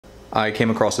I came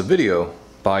across a video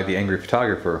by the angry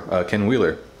photographer, Ken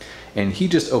Wheeler, and he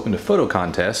just opened a photo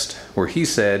contest where he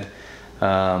said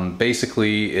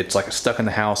basically it's like a stuck in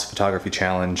the house photography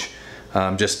challenge,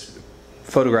 just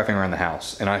photographing around the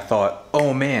house. And I thought,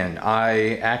 oh man,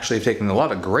 I actually have taken a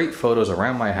lot of great photos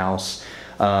around my house.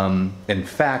 In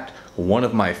fact, one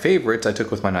of my favorites I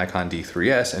took with my Nikon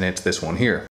D3S, and it's this one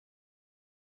here.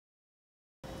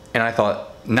 And I thought,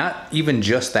 not even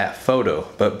just that photo,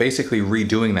 but basically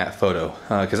redoing that photo,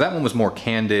 because that one was more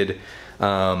candid,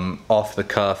 off the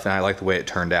cuff, and I like the way it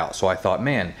turned out. So I thought,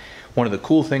 man, one of the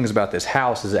cool things about this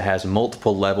house is it has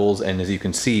multiple levels, and as you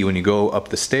can see, when you go up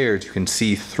the stairs, you can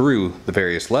see through the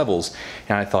various levels.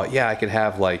 And I thought, yeah, I could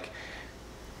have like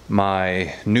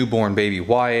my newborn baby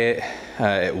Wyatt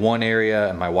at one area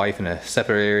and my wife in a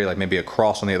separate area, like maybe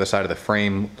across on the other side of the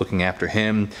frame looking after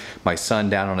him, my son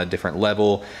down on a different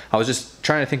level. I was just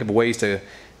trying to think of ways to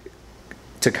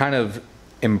kind of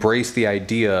embrace the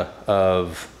idea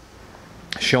of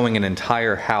showing an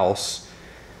entire house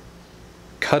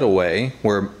cutaway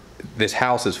where this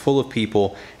house is full of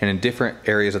people, and in different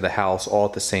areas of the house all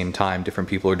at the same time, different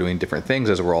people are doing different things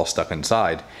as we're all stuck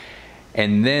inside.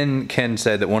 And then Ken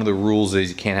said that one of the rules is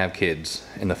you can't have kids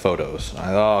in the photos.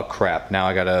 Oh crap, now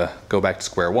I gotta go back to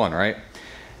square one, right?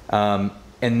 And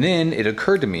then it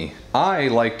occurred to me, I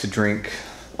like to drink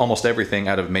almost everything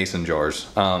out of mason jars.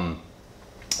 I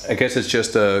guess it's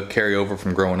just a carryover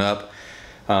from growing up.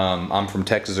 I'm from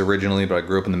Texas originally, but I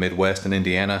grew up in the Midwest in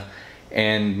Indiana.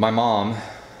 And my mom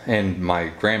and my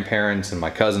grandparents and my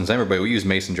cousins, everybody, we use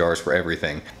mason jars for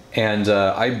everything. And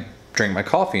I drink my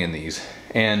coffee in these.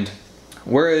 And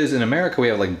whereas in America we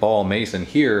have like ball mason,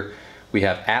 here we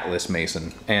have Atlas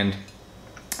mason. And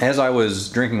as I was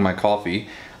drinking my coffee,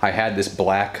 I had this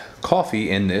black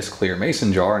coffee in this clear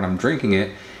mason jar, and I'm drinking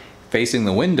it facing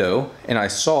the window, and I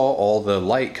saw all the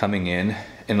light coming in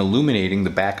and illuminating the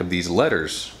back of these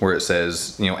letters where it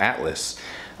says, you know, Atlas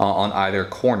on either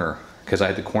corner, because I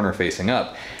had the corner facing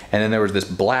up. And then there was this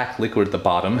black liquid at the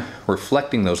bottom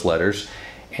reflecting those letters.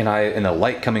 And the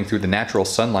light coming through the natural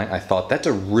sunlight, I thought that's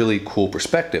a really cool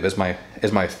perspective as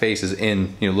my face is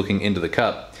in, you know, looking into the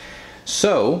cup.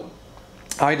 So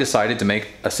I decided to make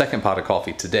a second pot of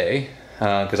coffee today,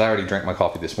 because I already drank my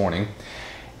coffee this morning.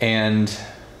 And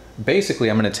basically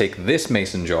I'm going to take this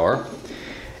mason jar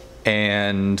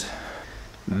and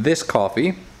this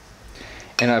coffee,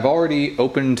 and I've already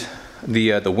opened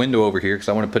the window over here because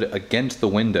I want to put it against the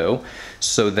window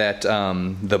so that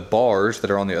the bars that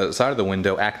are on the other side of the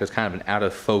window act as kind of an out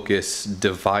of focus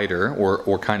divider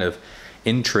or kind of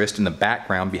interest in the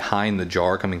background behind the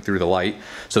jar coming through the light,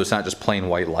 so it's not just plain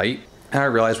white light. And I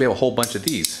realized we have a whole bunch of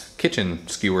these kitchen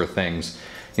skewer things,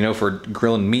 you know, for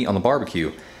grilling meat on the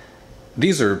barbecue.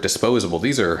 These are disposable.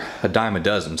 These are a dime a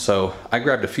dozen. So I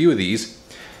grabbed a few of these,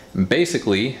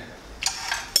 basically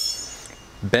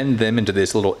bend them into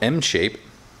this little M shape.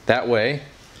 That way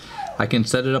I can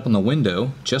set it up on the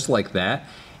window just like that,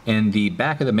 and the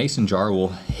back of the mason jar will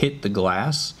hit the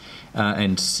glass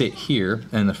and sit here,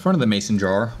 and the front of the mason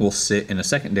jar will sit in a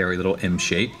secondary little M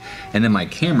shape, and then my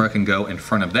camera can go in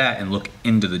front of that and look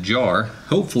into the jar,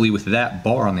 hopefully with that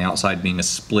bar on the outside being a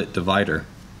split divider.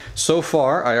 So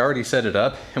far I already set it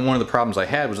up, and one of the problems I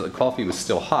had was that the coffee was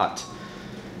still hot.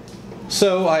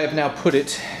 So I have now put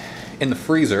it in the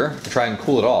freezer to try and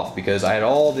cool it off, because I had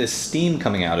all this steam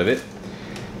coming out of it,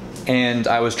 and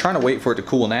I was trying to wait for it to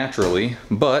cool naturally,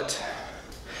 but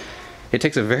it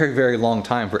takes a very, very long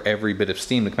time for every bit of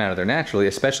steam to come out of there naturally,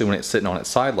 especially when it's sitting on its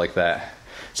side like that.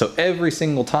 So every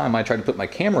single time I tried to put my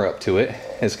camera up to it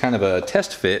as kind of a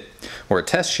test fit or a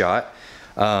test shot,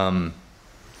 I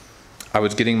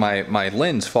was getting my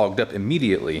lens fogged up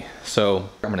immediately. So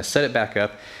I'm gonna set it back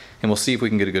up and we'll see if we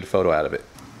can get a good photo out of it.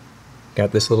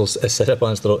 Got this little setup on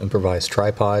this little improvised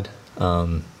tripod.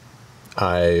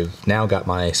 I've now got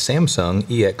my Samsung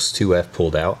EX2F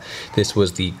pulled out. This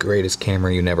was the greatest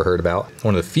camera you never heard about.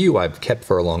 One of the few I've kept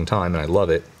for a long time, and I love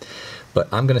it. But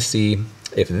I'm gonna see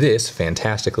if this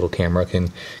fantastic little camera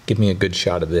can give me a good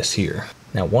shot of this here.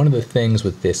 Now, one of the things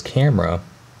with this camera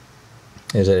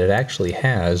is that it actually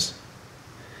has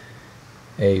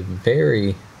a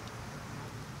very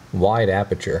wide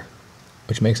aperture,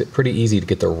 which makes it pretty easy to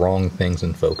get the wrong things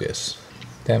in focus.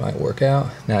 That might work out.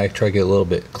 Now I try to get a little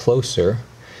bit closer.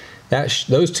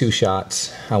 Those two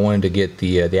shots, I wanted to get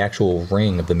the actual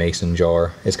ring of the mason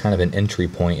jar as kind of an entry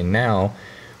point, and now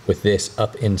with this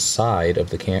up inside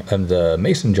of the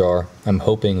mason jar, I'm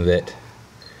hoping that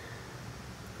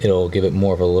it'll give it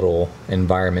more of a little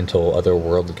environmental,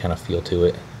 otherworldly kind of feel to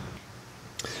it.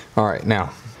 All right,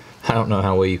 now I don't know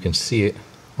how well you can see it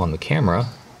on the camera.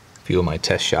 A few of my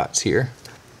test shots here.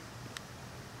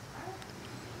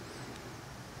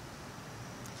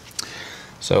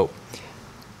 So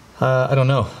I don't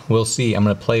know. We'll see. I'm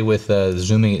going to play with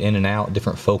zooming it in and out,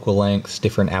 different focal lengths,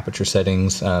 different aperture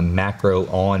settings, macro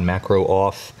on, macro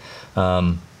off.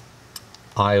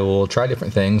 I will try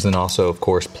different things and also, of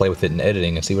course, play with it in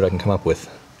editing and see what I can come up with.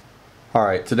 All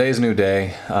right, today's a new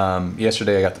day.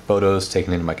 Yesterday I got the photos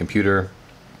taken into my computer,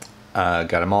 got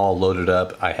them all loaded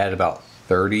up. I had about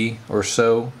 30 or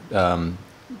so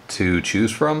to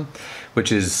choose from,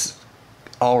 which is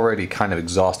already kind of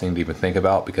exhausting to even think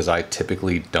about because I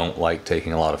typically don't like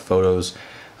taking a lot of photos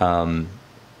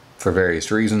for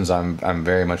various reasons. I'm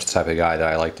very much the type of guy that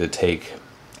I like to take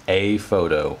a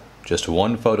photo, just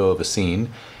one photo of a scene,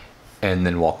 and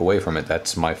then walk away from it.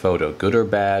 That's my photo, good or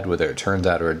bad, whether it turns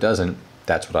out or it doesn't,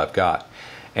 that's what I've got.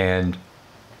 And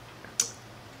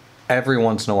every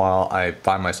once in a while I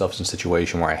find myself in a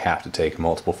situation where I have to take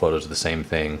multiple photos of the same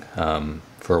thing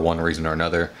for one reason or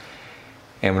another.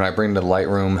 And when I bring it to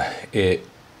Lightroom, it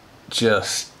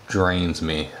just drains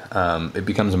me. It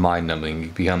becomes mind-numbing. You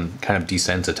become kind of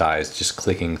desensitized just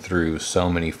clicking through so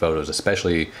many photos,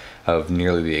 especially of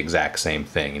nearly the exact same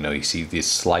thing. You know, you see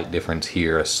this slight difference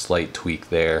here, a slight tweak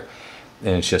there,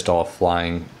 and it's just all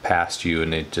flying past you,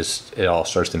 and it all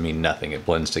starts to mean nothing. It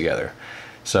blends together.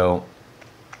 So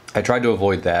I tried to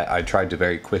avoid that. I tried to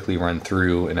very quickly run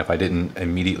through, and if I didn't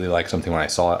immediately like something when I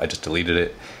saw it, I just deleted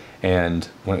it. And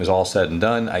when it was all said and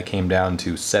done, I came down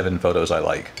to 7 photos I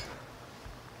like.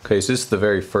 Okay, so this is the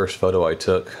very first photo I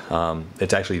took.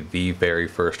 It's actually the very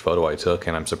first photo I took,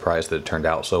 and I'm surprised that it turned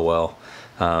out so well.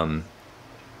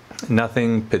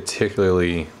 Nothing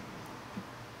particularly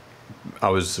I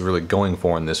was really going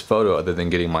for in this photo other than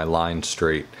getting my lines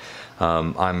straight.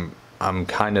 I'm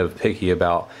kind of picky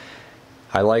about,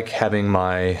 I like having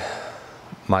my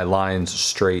lines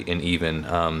straight and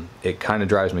even. It kind of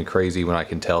drives me crazy when I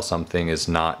can tell something is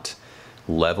not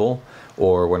level,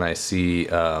 or when I see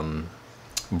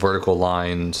vertical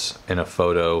lines in a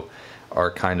photo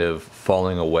are kind of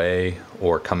falling away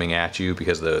or coming at you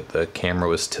because the camera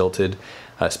was tilted,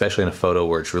 especially in a photo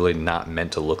where it's really not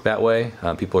meant to look that way.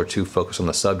 People are too focused on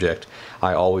the subject.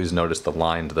 I always notice the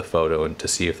line to the photo and to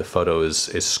see if the photo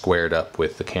is squared up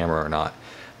with the camera or not.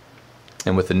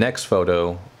 And with the next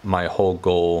photo, my whole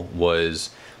goal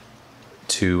was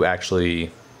to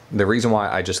actually, the reason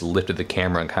why I just lifted the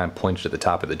camera and kind of pointed at the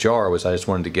top of the jar was I just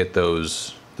wanted to get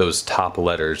those top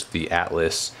letters, the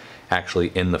Atlas, actually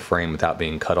in the frame without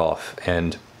being cut off.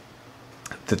 And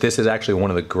that this is actually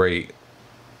one of the great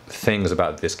things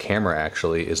about this camera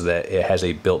actually is that it has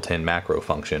a built-in macro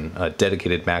function, a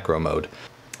dedicated macro mode.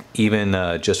 Even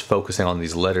just focusing on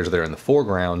these letters that are in the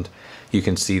foreground, you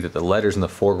can see that the letters in the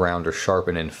foreground are sharp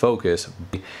and in focus,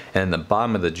 and in the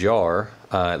bottom of the jar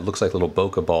it looks like little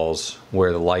bokeh balls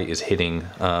where the light is hitting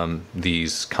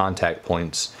these contact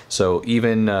points. So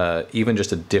even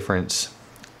just a difference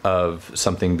of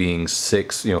something being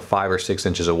 5 or 6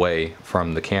 inches away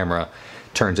from the camera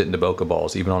turns it into bokeh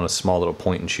balls, even on a small little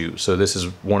point and shoot. So this is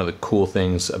one of the cool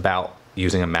things about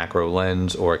using a macro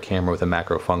lens or a camera with a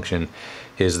macro function,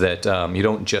 is that you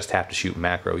don't just have to shoot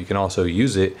macro. You can also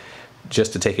use it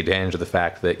just to take advantage of the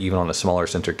fact that even on a smaller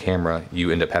sensor camera, you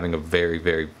end up having a very,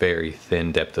 very, very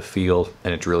thin depth of field,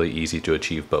 and it's really easy to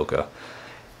achieve bokeh.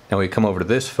 Now we come over to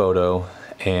this photo,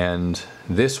 and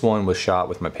this one was shot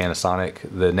with my Panasonic.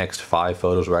 The next 5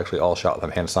 photos were actually all shot with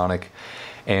my Panasonic,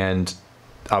 and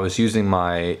I was using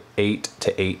my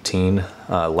 8-18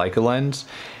 Leica lens,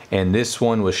 and this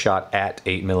one was shot at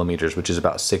 8mm, which is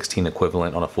about 16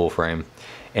 equivalent on a full frame.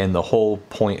 And the whole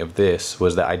point of this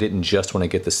was that I didn't just want to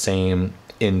get the same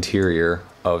interior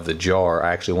of the jar.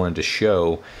 I actually wanted to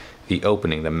show the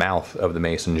opening, the mouth of the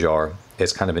mason jar,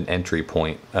 as kind of an entry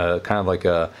point, kind of like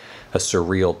a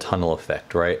surreal tunnel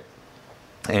effect, right?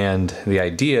 And the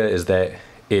idea is that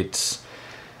it's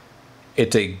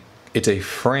a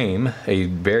frame, a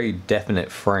very definite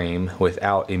frame,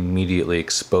 without immediately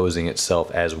exposing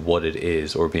itself as what it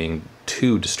is or being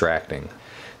too distracting.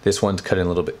 This one's cut in a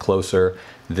little bit closer.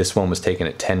 This one was taken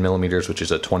at 10mm, which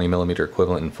is a 20mm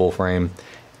equivalent in full frame.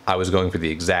 I was going for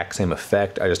the exact same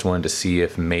effect. I just wanted to see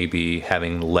if maybe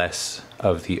having less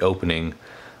of the opening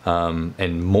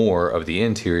and more of the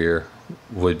interior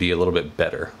would be a little bit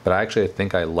better. But I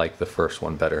think I like the first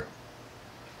one better.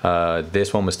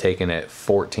 This one was taken at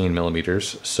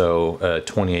 14mm, so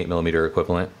 28mm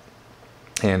equivalent.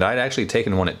 And I'd actually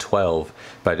taken one at 12,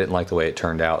 but I didn't like the way it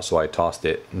turned out, so I tossed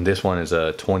it. And this one is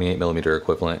a 28mm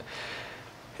equivalent.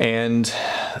 And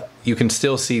you can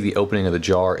still see the opening of the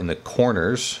jar in the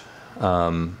corners,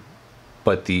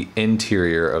 but the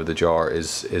interior of the jar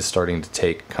is starting to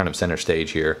take kind of center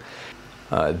stage here.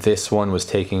 This one was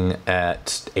taken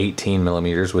at 18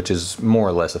 millimeters, which is more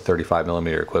or less a 35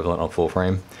 millimeter equivalent on full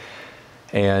frame.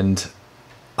 And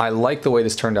I like the way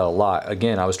this turned out a lot.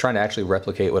 Again, I was trying to actually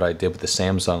replicate what I did with the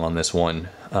Samsung on this one,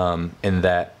 in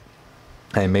that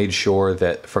I made sure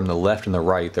that from the left and the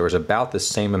right, there was about the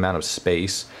same amount of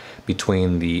space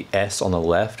between the S on the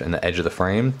left and the edge of the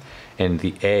frame, and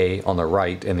the A on the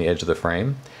right and the edge of the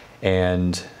frame.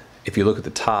 And if you look at the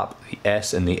top, the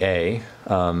S and the A,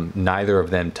 neither of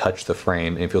them touch the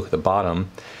frame. And if you look at the bottom,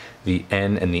 the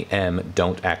N and the M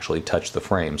don't actually touch the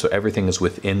frame. So everything is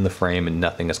within the frame and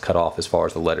nothing is cut off as far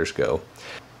as the letters go.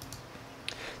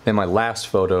 Then my last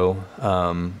photo,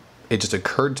 it just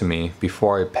occurred to me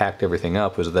before I packed everything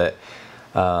up, was that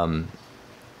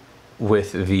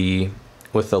with the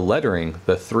lettering,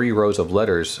 the 3 rows of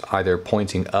letters either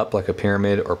pointing up like a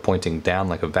pyramid or pointing down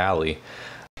like a valley,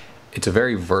 it's a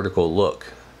very vertical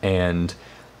look. And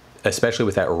especially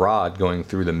with that rod going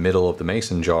through the middle of the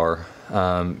mason jar,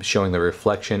 showing the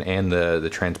reflection and the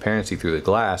transparency through the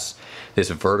glass, this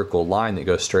vertical line that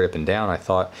goes straight up and down, I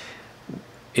thought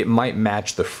it might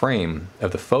match the frame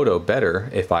of the photo better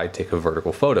if I take a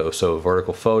vertical photo. So a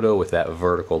vertical photo with that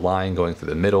vertical line going through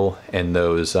the middle and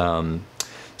those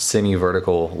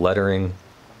semi-vertical lettering,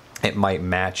 it might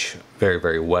match very,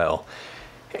 very well.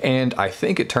 And I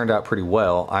think it turned out pretty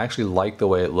well. I actually like the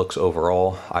way it looks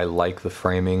overall. I like the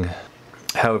framing.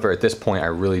 However, at this point, I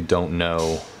really don't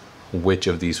know which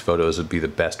of these photos would be the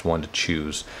best one to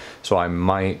choose. So I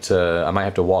might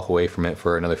have to walk away from it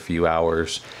for another few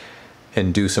hours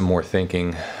and do some more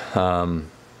thinking.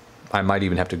 I might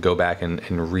even have to go back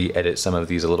and re-edit some of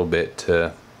these a little bit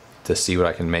to see what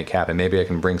I can make happen. Maybe I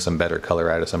can bring some better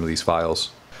color out of some of these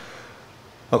files.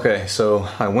 Okay, so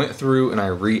I went through and I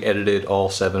re-edited all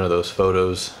 7 of those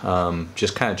photos,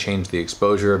 just kind of changed the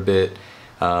exposure a bit,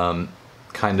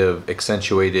 kind of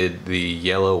accentuated the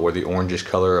yellow or the orangish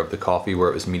color of the coffee where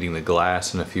it was meeting the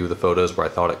glass in a few of the photos where I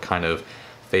thought it kind of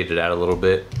faded out a little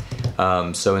bit.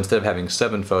 So instead of having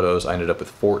 7 photos, I ended up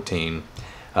with 14.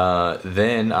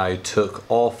 Then I took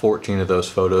all 14 of those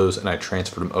photos and I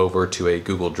transferred them over to a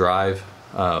Google Drive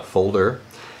folder,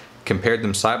 compared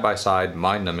them side by side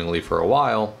mind-numbingly for a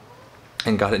while,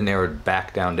 and got it narrowed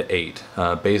back down to 8.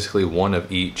 Basically 1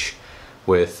 of each,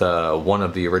 with 1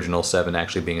 of the original 7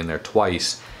 actually being in there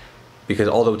twice, because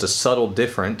although it's a subtle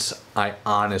difference, I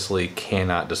honestly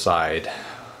cannot decide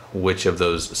which of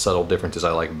those subtle differences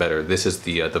I like better. This is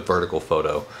the vertical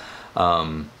photo.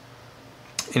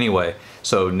 Anyway,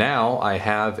 so now I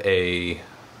have a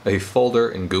folder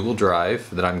in Google Drive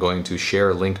that I'm going to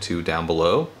share a link to down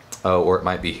below, or it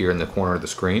might be here in the corner of the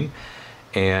screen.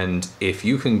 And if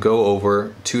you can go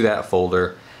over to that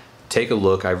folder, take a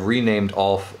look. I've renamed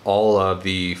all of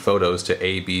the photos to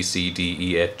A, B, C, D,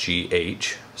 E, F, G,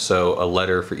 H. So a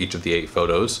letter for each of the 8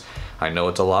 photos. I know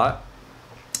it's a lot,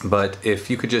 but if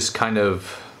you could just kind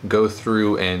of go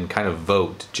through and kind of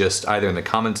vote, just either in the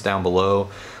comments down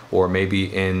below or maybe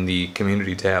in the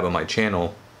community tab on my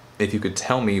channel, if you could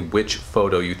tell me which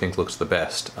photo you think looks the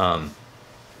best.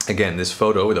 Again, this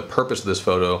photo, the purpose of this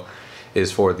photo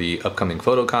is for the upcoming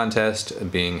photo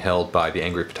contest being held by the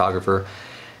Angry Photographer,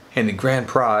 and the grand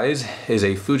prize is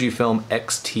a Fujifilm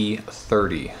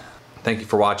X-T30. Thank you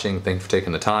for watching, thank you for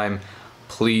taking the time.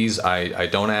 Please, I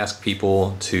don't ask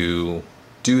people to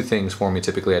do things for me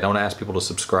typically. I don't ask people to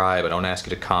subscribe, I don't ask you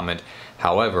to comment.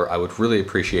 However, I would really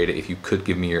appreciate it if you could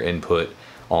give me your input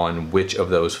on which of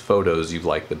those photos you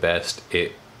like the best.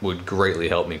 It would greatly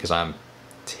help me because I'm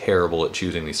terrible at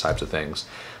choosing these types of things.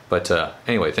 But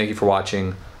anyway, thank you for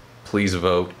watching. Please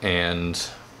vote, and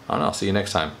I don't know, I'll see you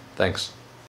next time. Thanks.